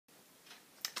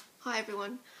Hi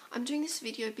everyone, I'm doing this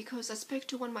video because I spoke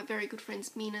to one of my very good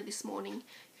friends, Mina, this morning,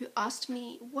 who asked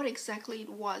me what exactly it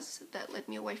was that led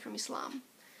me away from Islam.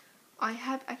 I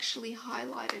have actually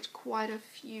highlighted quite a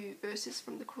few verses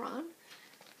from the Quran,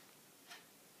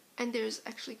 and there's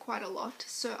actually quite a lot,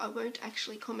 so I won't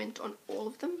actually comment on all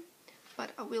of them,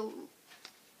 but I will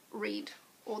read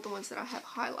all the ones that I have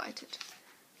highlighted.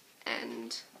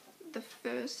 And the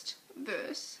first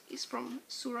verse is from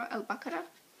Surah Al-Baqarah.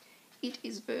 It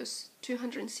is verse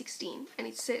 216, and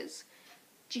it says,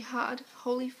 "Jihad,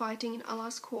 holy fighting in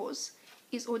Allah's cause,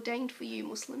 is ordained for you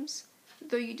Muslims,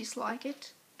 though you dislike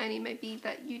it, and it may be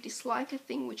that you dislike a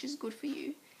thing which is good for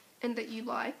you, and that you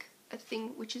like a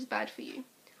thing which is bad for you.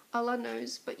 Allah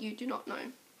knows, but you do not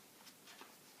know."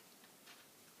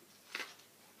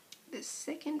 The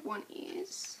second one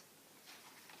is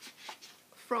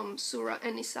from Surah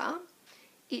An-Nisa.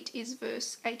 It is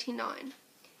verse 89.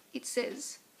 It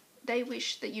says, "They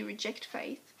wish that you reject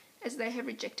faith as they have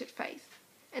rejected faith,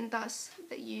 and thus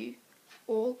that you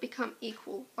all become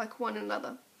equal like one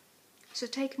another. So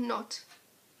take not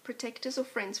protectors or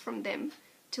friends from them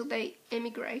till they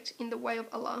emigrate in the way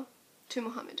of Allah to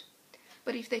Muhammad.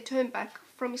 But if they turn back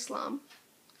from Islam,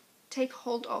 take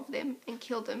hold of them and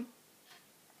kill them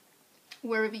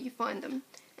wherever you find them,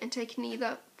 and take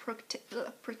neither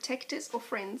protectors or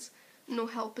friends nor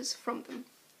helpers from them."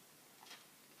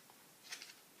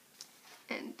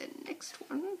 And the next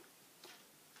one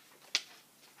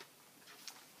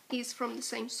is from the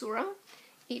same surah.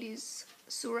 It is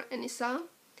Surah An-Nisa,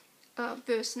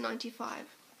 verse 95.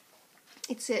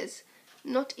 It says,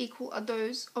 "Not equal are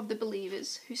those of the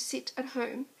believers who sit at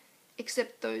home,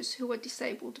 except those who are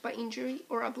disabled by injury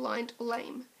or are blind or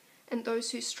lame, and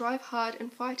those who strive hard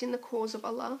and fight in the cause of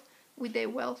Allah with their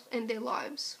wealth and their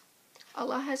lives.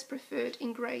 Allah has preferred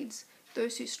in grades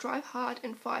those who strive hard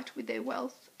and fight with their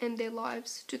wealth and their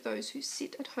lives to those who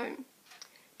sit at home.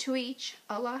 To each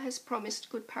Allah has promised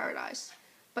good paradise,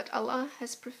 but Allah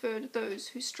has preferred those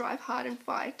who strive hard and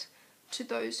fight to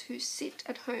those who sit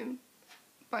at home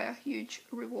by a huge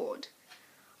reward."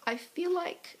 I feel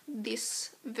like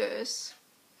this verse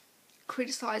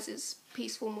criticizes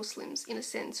peaceful Muslims in a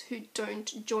sense who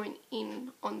don't join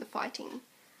in on the fighting.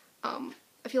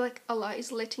 I feel like Allah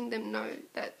is letting them know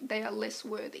that they are less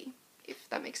worthy, if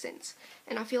that makes sense.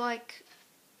 And I feel like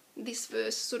this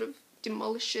verse sort of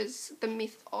demolishes the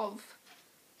myth of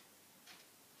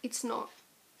it's not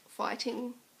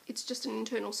fighting, it's just an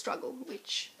internal struggle,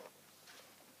 which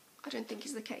I don't think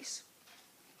is the case.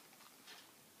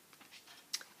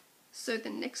 So the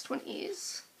next one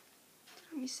is,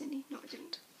 did I miss any? No, I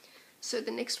didn't. So the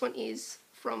next one is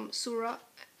from Surah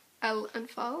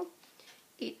Al-Anfal.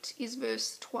 It is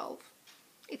verse 12.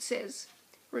 It says,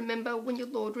 "Remember when your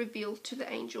Lord revealed to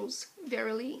the angels,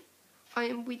 'Verily, I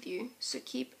am with you, so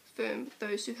keep firm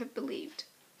those who have believed.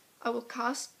 I will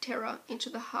cast terror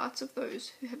into the hearts of those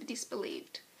who have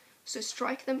disbelieved, so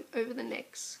strike them over the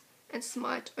necks and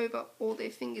smite over all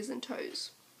their fingers and toes.'"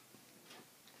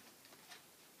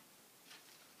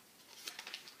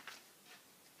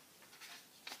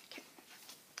 Okay.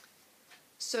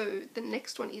 So the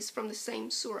next one is from the same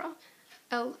surah,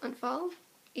 Al-Anfal.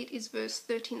 It is verse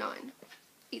 39.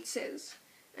 It says,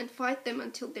 "And fight them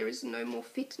until there is no more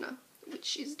fitna,"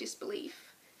 which is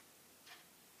disbelief,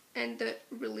 "and the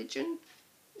religion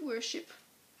worship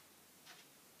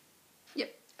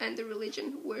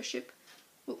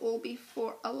will all be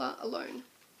for Allah alone."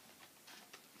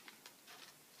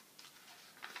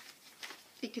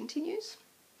 It continues,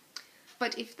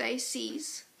 "But if they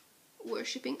cease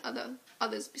worshipping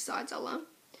others besides Allah,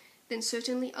 then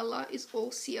certainly Allah is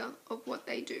all-seer of what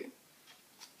they do."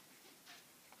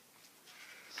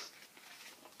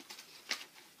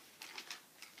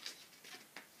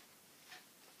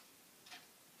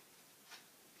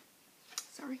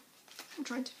 Sorry, I'm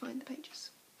trying to find the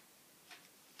pages.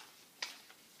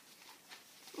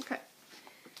 Okay,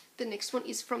 the next one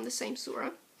is from the same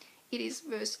surah. It is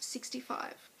verse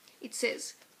 65. It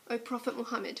says, "O Prophet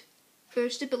Muhammad,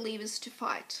 urge the believers to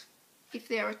fight. If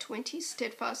there are 20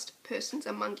 steadfast persons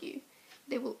among you,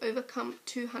 they will overcome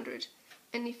 200,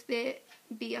 and if there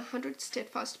be 100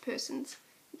 steadfast persons,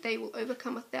 they will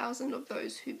overcome 1,000 of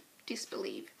those who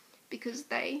disbelieve, because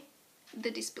they,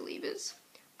 the disbelievers,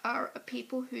 are a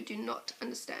people who do not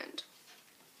understand."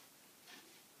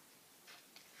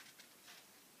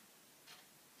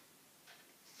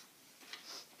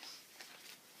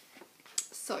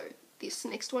 So this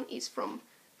next one is from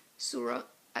Surah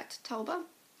At-Tawbah.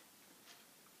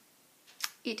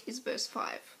 It is verse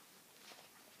 5.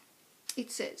 It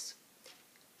says,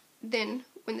 "Then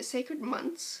when the sacred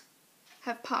months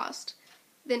have passed,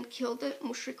 then kill the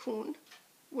mushrikun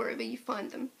wherever you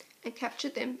find them, and capture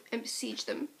them and besiege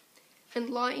them, and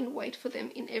lie in wait for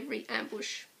them in every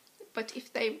ambush. But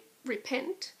if they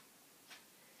repent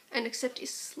and accept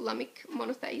Islamic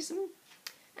monotheism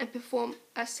and perform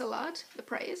as-salat, the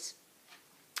prayers,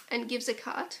 and give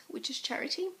zakat, which is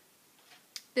charity,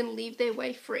 then leave their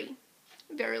way free.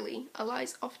 Verily, Allah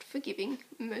is oft forgiving,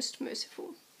 most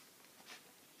merciful.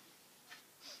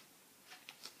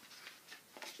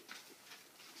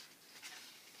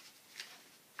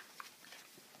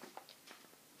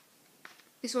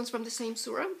 This one's from the same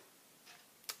surah.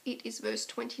 It is verse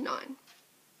 29.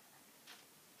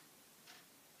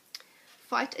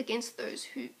 Fight against those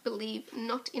who believe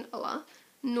not in Allah,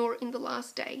 nor in the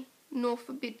last day, nor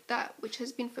forbid that which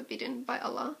has been forbidden by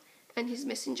Allah and His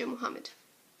Messenger Muhammad,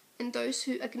 and those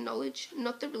who acknowledge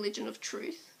not the religion of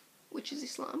truth, which is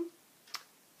Islam,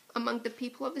 among the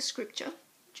people of the scripture,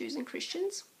 Jews and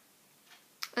Christians,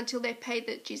 until they pay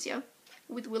the jizya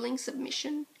with willing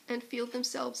submission and feel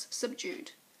themselves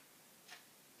subdued.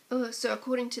 So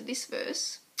according to this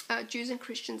verse, Jews and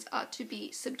Christians are to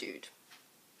be subdued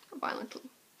violently.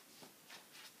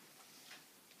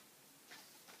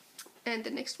 And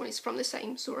the next one is from the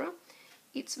same surah.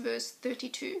 It's verse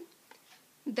 32.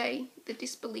 They, the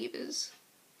disbelievers,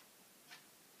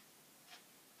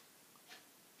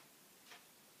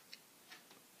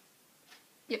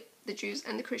 the Jews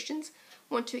and the Christians,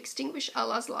 want to extinguish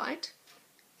Allah's light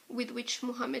with which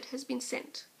Muhammad has been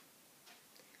sent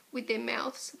with their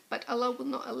mouths, but Allah will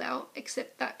not allow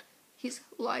except that His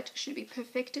light should be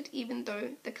perfected, even though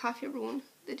the kafirun,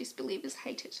 the disbelievers,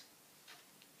 hate it.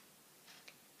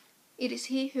 It is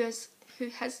He who has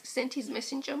sent His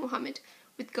messenger Muhammad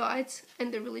with guides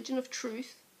and the religion of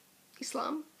truth,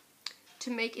 Islam,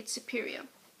 to make it superior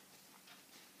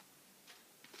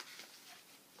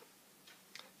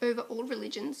over all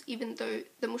religions, even though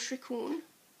the mushrikun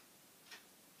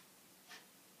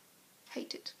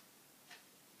hate it.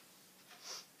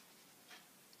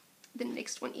 The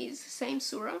next one is same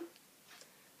surah,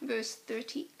 verse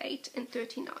 38 and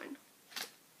 39.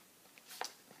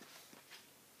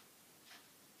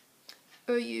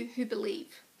 O you who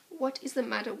believe, what is the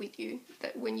matter with you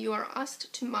that when you are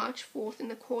asked to march forth in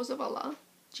the cause of Allah,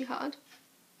 jihad,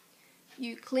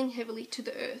 you cling heavily to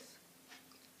the earth?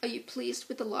 Are you pleased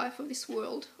with the life of this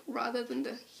world rather than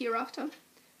the hereafter?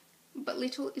 But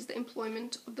little is the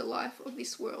employment of the life of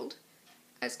this world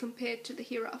as compared to the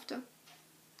hereafter.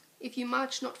 If you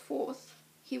march not forth,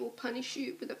 He will punish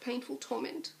you with a painful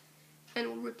torment and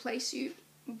will replace you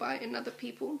by another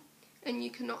people, and you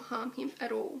cannot harm Him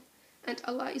at all, and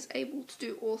Allah is able to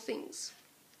do all things.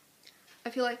 I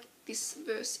feel like this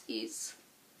verse is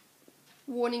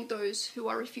warning those who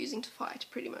are refusing to fight,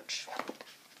 pretty much.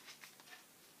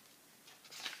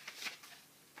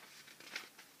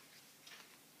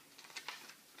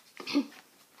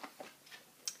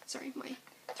 Sorry, my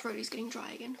throat is getting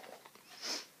dry again.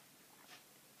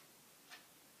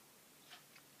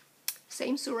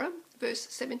 Same surah, verse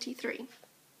 73.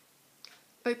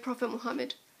 O Prophet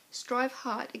Muhammad, strive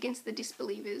hard against the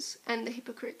disbelievers and the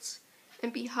hypocrites,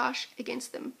 and be harsh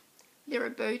against them. Their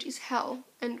abode is hell,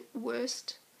 and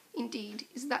worst indeed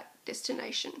is that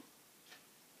destination.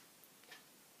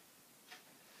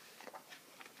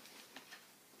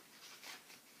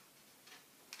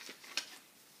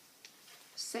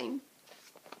 Same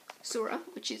surah,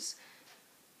 which is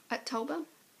at Tawbah,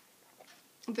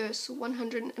 verse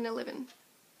 111.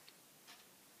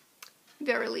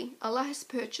 Verily, Allah has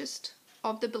purchased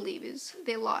of the believers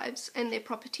their lives and their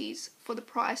properties for the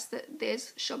price that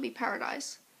theirs shall be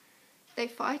paradise. They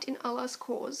fight in Allah's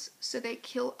cause, so they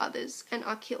kill others and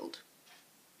are killed.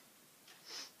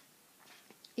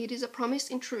 It is a promise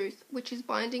in truth which is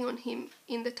binding on him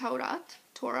in the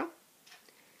Torah,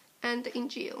 and the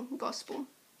Injil, Gospel,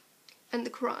 and the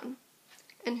Quran.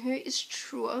 And who is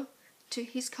truer to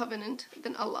his covenant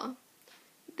than Allah?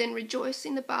 Then rejoice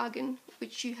in the bargain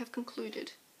which you have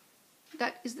concluded.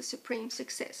 That is the supreme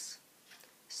success.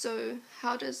 So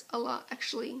how does Allah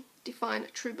actually define a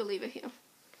true believer here?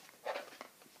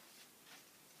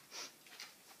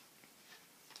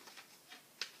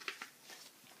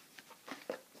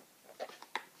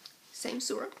 Same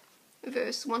surah,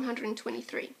 verse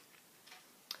 123.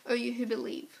 O you who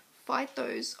believe, fight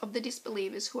those of the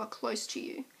disbelievers who are close to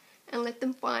you, and let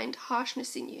them find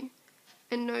harshness in you,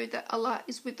 and know that Allah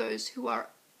is with those who are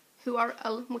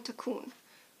al-mutakun,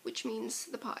 which means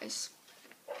the pious.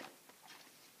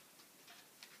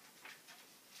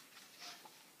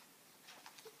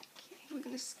 Okay, we're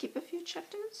going to skip a few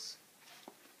chapters.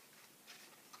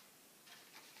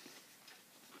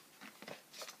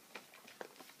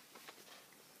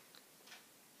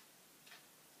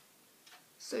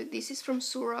 So this is from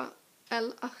Surah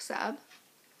Al-Ahzab.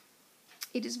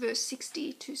 It is verse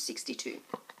 60 to 62.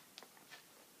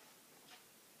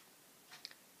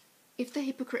 If the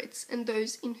hypocrites and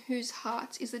those in whose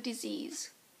hearts is a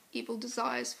disease, evil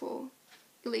desires for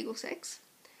illegal sex,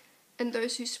 and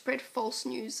those who spread false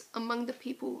news among the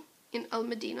people in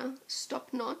Al-Madinah stop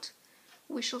not,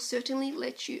 we shall certainly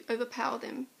let you overpower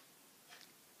them.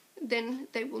 Then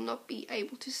they will not be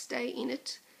able to stay in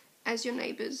it as your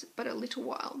neighbours but a little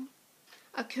while.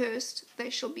 Accursed,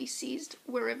 they shall be seized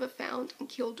wherever found and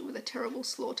killed with a terrible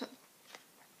slaughter.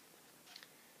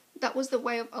 That was the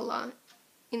way of Allah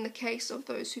in the case of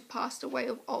those who passed away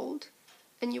of old,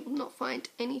 and you will not find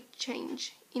any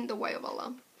change in the way of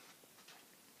Allah.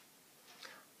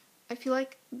 I feel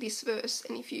like this verse,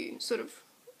 and if you sort of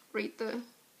read the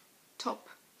top,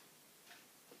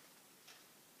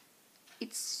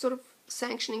 it's sort of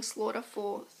sanctioning slaughter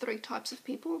for 3 types of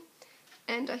people,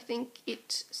 and I think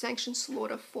it sanctions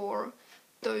slaughter for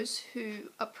those who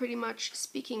are pretty much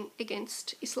speaking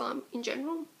against Islam in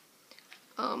general.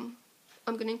 I'm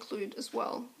going to include as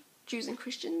well Jews and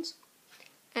Christians,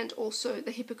 and also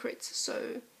the hypocrites,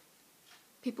 so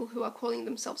people who are calling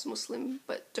themselves Muslim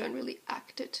but don't really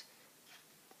act it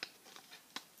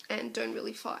and don't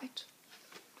really fight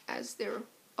as they're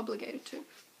obligated to.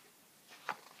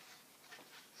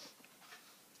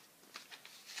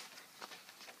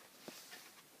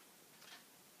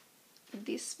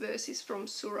 This verse is from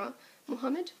Surah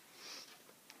Muhammad.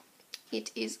 It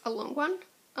is a long one.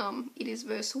 It is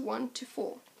verse 1 to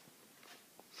 4.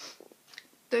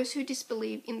 Those who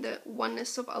disbelieve in the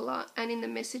oneness of Allah and in the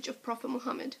message of Prophet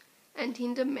Muhammad and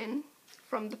hinder men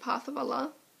from the path of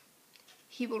Allah,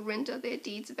 He will render their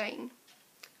deeds vain.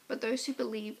 But those who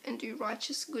believe and do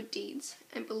righteous good deeds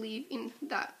and believe in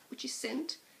that which is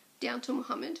sent down to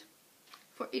Muhammad,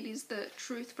 for it is the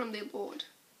truth from their Lord,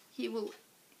 He will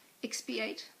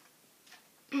expiate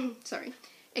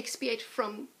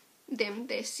from them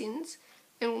their sins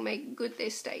and will make good their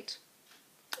state.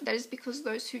 That is because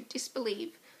those who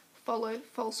disbelieve follow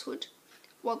falsehood,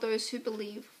 while those who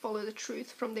believe follow the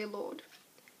truth from their Lord.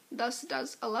 Thus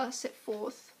does Allah set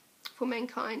forth for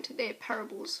mankind their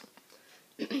parables.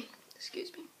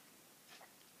 Excuse me.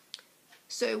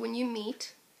 So when you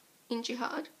meet in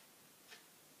jihad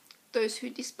those who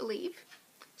disbelieve,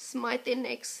 smite their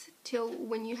necks till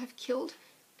when you have killed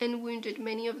and wounded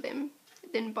many of them,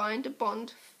 then bind a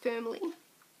bond firmly.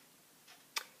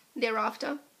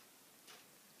 Thereafter,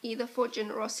 either for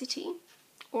generosity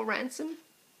or ransom,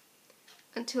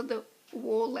 until the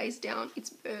war lays down its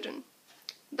burden.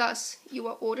 Thus, you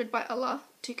are ordered by Allah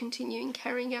to continue in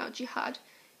carrying out jihad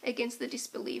against the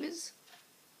disbelievers,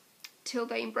 till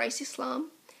they embrace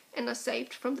Islam and are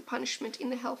saved from the punishment in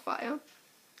the hellfire,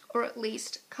 or at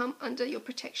least come under your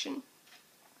protection.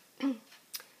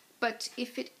 But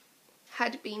if it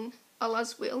had been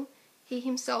Allah's will, He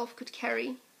Himself could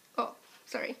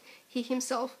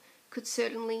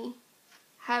certainly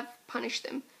have punished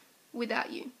them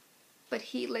without you, but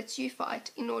He lets you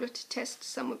fight in order to test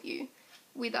some of you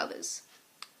with others.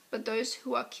 But those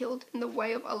who are killed in the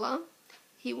way of Allah,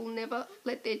 He will never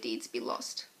let their deeds be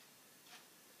lost.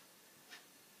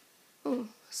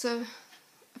 So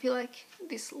I feel like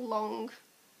these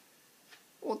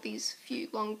few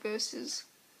long verses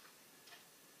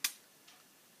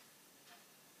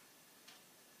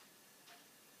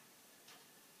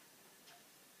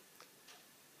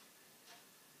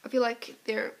I feel like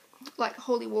they're like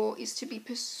holy war is to be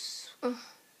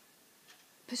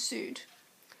pursued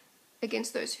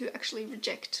against those who actually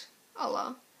reject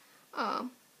Allah,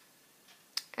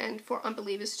 and for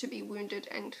unbelievers to be wounded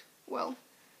and, well,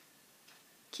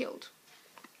 killed.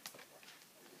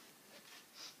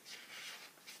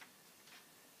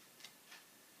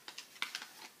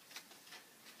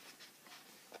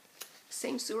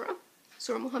 Same surah,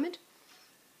 Surah Muhammad,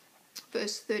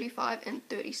 verse 35 and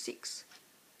 36.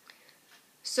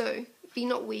 So, be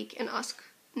not weak and ask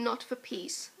not for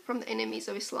peace from the enemies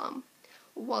of Islam,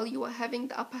 while you are having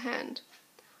the upper hand.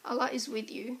 Allah is with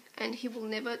you, and He will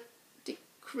never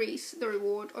decrease the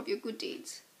reward of your good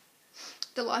deeds.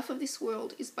 The life of this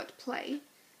world is but play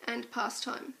and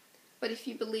pastime, but if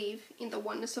you believe in the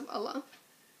oneness of Allah,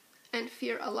 and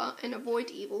fear Allah and avoid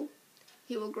evil,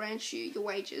 He will grant you your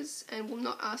wages and will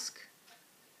not ask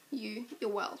you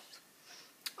your wealth.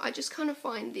 I just kind of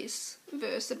find this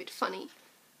verse a bit funny,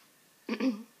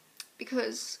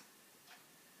 because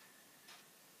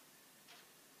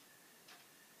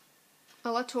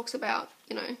Allah talks about,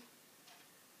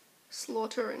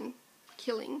 slaughter and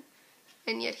killing,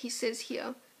 and yet He says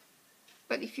here,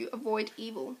 but if you avoid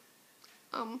evil,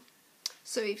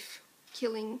 so if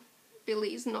killing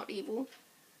really is not evil,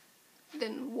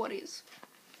 then what is?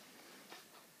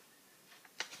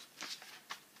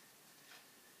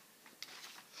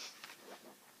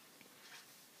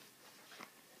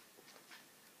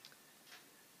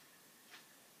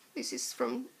 This is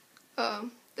from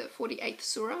the 48th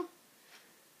Surah,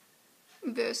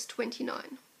 verse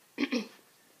 29.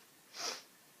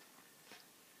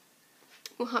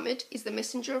 Muhammad is the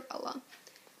messenger of Allah,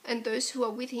 and those who are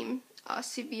with him are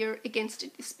severe against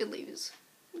disbelievers,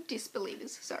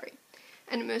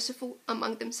 and merciful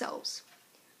among themselves.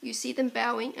 You see them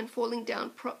bowing and falling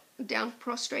down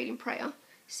prostrate in prayer,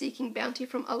 seeking bounty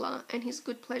from Allah and His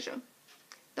good pleasure.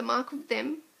 The mark of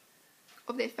their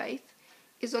faith,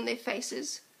 is on their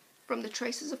faces from the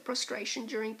traces of prostration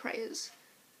during prayers.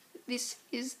 This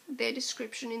is their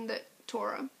description in the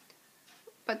Torah,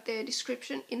 but their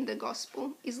description in the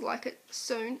Gospel is like a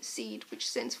sown seed which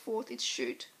sends forth its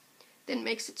shoot, then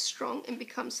makes it strong and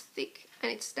becomes thick,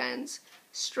 and it stands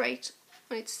straight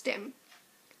on its stem,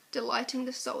 delighting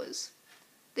the sowers,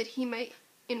 that He may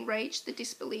enrage the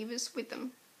disbelievers with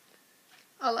them.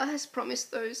 Allah has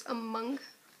promised those among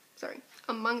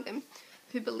them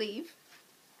who believe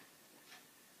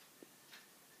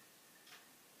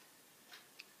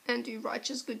and do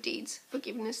righteous good deeds,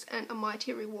 forgiveness and a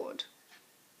mighty reward.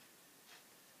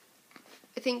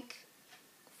 I think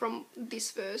from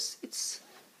this verse it's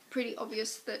pretty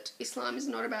obvious that Islam is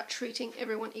not about treating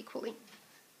everyone equally.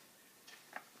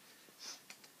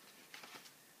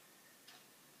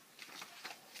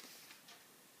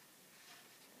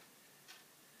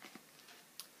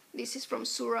 This is from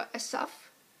Surah As-Saf,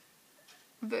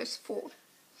 verse 4.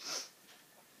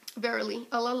 Verily,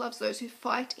 Allah loves those who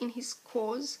fight in His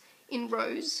cause in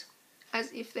rows as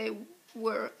if they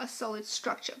were a solid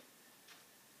structure.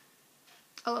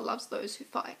 Allah loves those who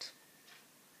fight.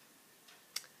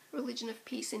 Religion of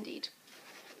peace indeed.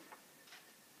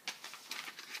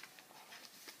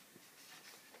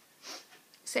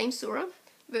 Same surah,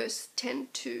 verse 10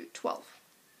 to 12.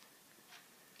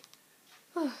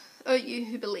 O you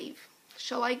who believe,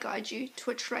 shall I guide you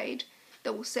to a trade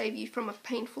that will save you from a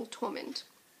painful torment?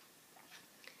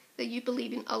 That you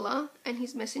believe in Allah and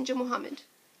His Messenger Muhammad,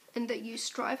 and that you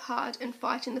strive hard and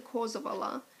fight in the cause of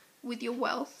Allah with your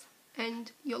wealth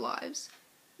and your lives.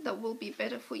 That will be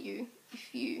better for you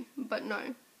if you but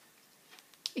know.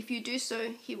 If you do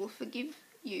so, He will forgive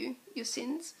you your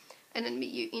sins and admit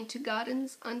you into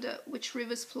gardens under which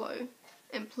rivers flow,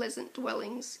 and pleasant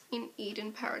dwellings in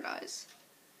Eden paradise.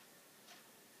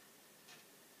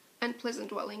 And pleasant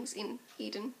dwellings in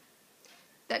Eden.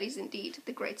 That is indeed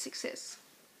the great success.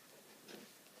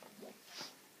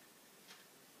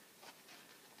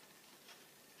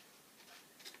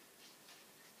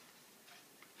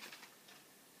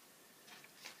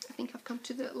 I think I've come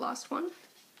to the last one.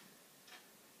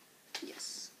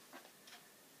 Yes.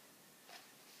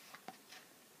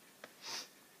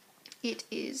 It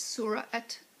is Surah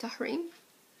At-Tahrim,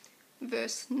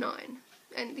 verse 9,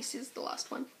 and this is the last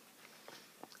one.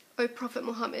 O Prophet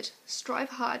Muhammad, strive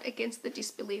hard against the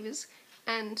disbelievers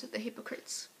and the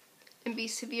hypocrites, and be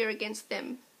severe against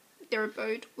them. Their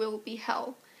abode will be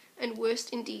hell, and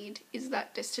worst indeed is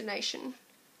that destination.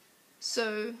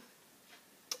 So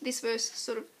this verse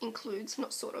includes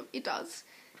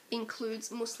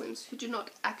Muslims who do not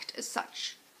act as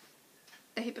such,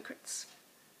 the hypocrites.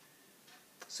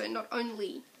 So not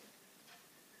only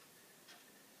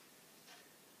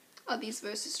are these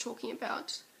verses talking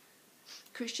about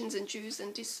Christians and Jews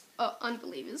and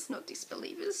unbelievers, not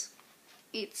disbelievers,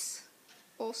 it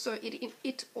also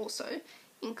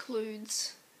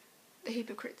includes the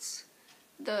hypocrites,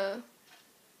 the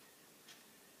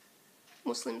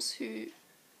Muslims who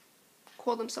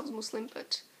call themselves Muslim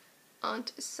but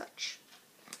aren't as such.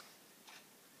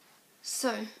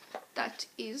 So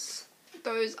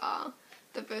those are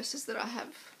the verses that I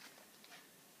have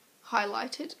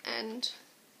highlighted and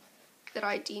that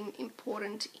I deem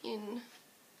important in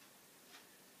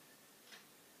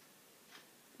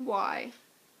why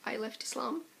I left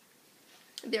Islam.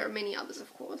 There are many others,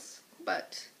 of course,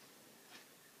 but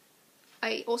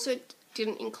I also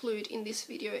didn't include in this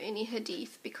video any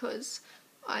hadith because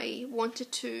I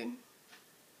wanted to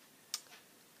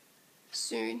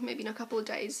soon, maybe in a couple of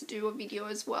days, do a video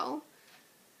as well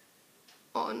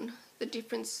on the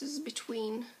differences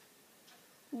between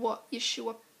what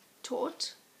Yeshua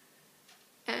taught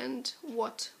and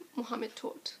what Muhammad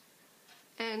taught.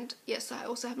 And yes, I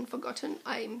also haven't forgotten,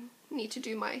 I need to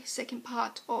do my second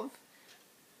part of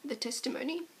the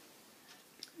testimony,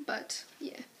 but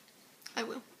yeah, I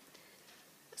will.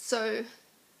 So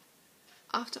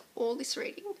after all this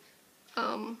reading,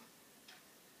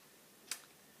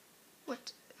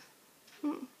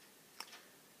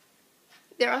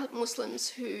 there are Muslims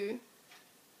who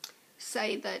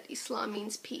say that Islam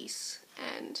means peace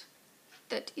and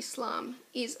that Islam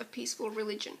is a peaceful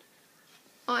religion.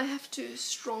 I have to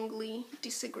strongly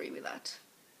disagree with that.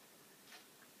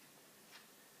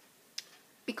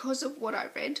 Because of what I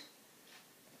read,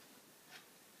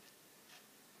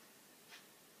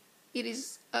 it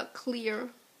is a clear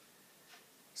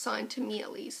sign, to me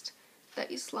at least,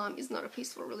 that Islam is not a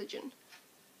peaceful religion.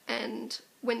 And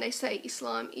when they say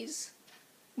Islam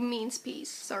means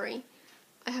peace,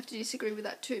 I have to disagree with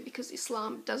that too, because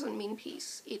Islam doesn't mean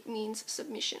peace, it means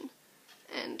submission.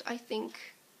 And I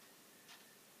think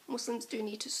Muslims do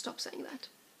need to stop saying that.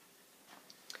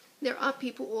 There are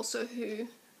people also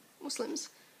Muslims,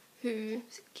 who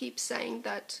keep saying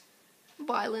that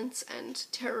violence and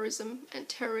terrorism and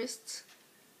terrorists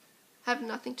have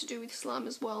nothing to do with Islam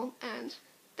as well, and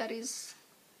that is,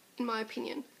 in my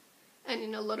opinion, and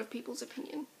in a lot of people's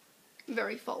opinion,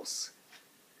 very false.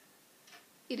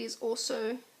 It is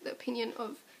also the opinion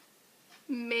of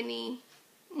many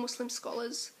Muslim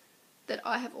scholars that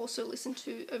I have also listened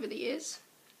to over the years,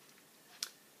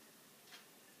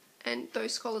 and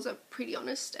those scholars are pretty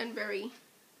honest and very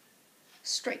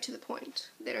straight to the point.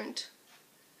 They don't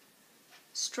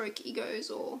stroke egos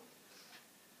or,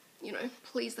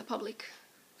 please the public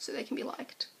so they can be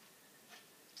liked.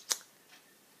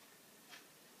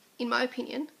 In my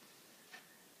opinion,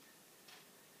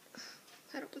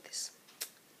 how do I put this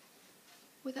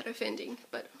without offending,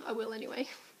 but I will anyway.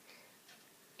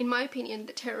 In my opinion,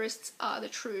 the terrorists are the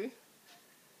true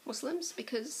Muslims,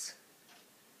 because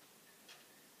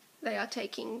they are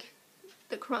taking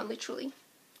the Quran literally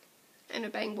and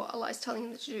obeying what Allah is telling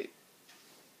them to do.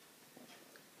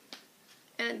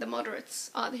 And the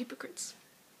moderates are the hypocrites.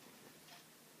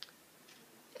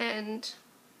 And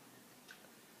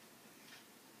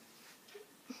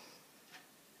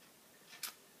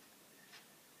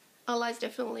Allah is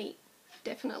definitely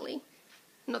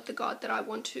not the God that I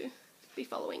want to be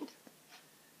following.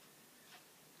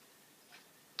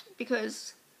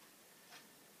 Because,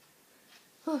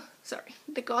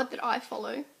 the God that I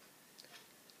follow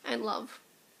and love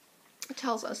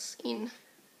tells us in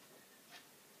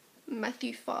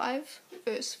Matthew 5,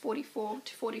 verse 44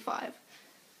 to 45,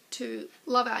 to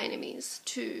love our enemies,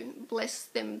 to bless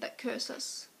them that curse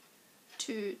us,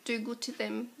 to do good to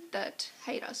them that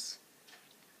hate us,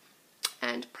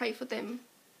 and pray for them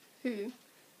who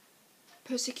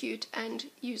persecute and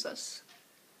use us,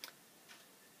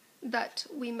 that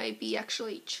we may be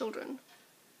actually children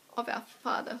of our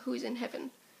Father who is in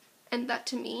heaven. And that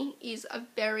to me is a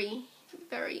very,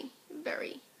 very,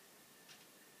 very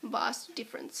vast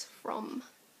difference from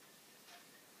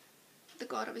the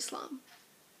God of Islam.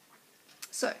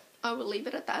 So I will leave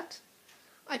it at that.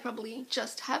 I probably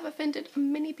just have offended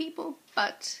many people,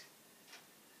 but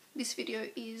this video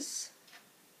is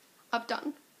I've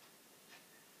done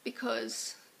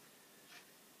because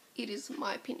it is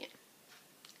my opinion,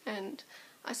 and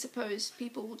I suppose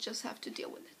people will just have to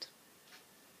deal with it.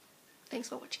 Thanks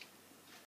for watching.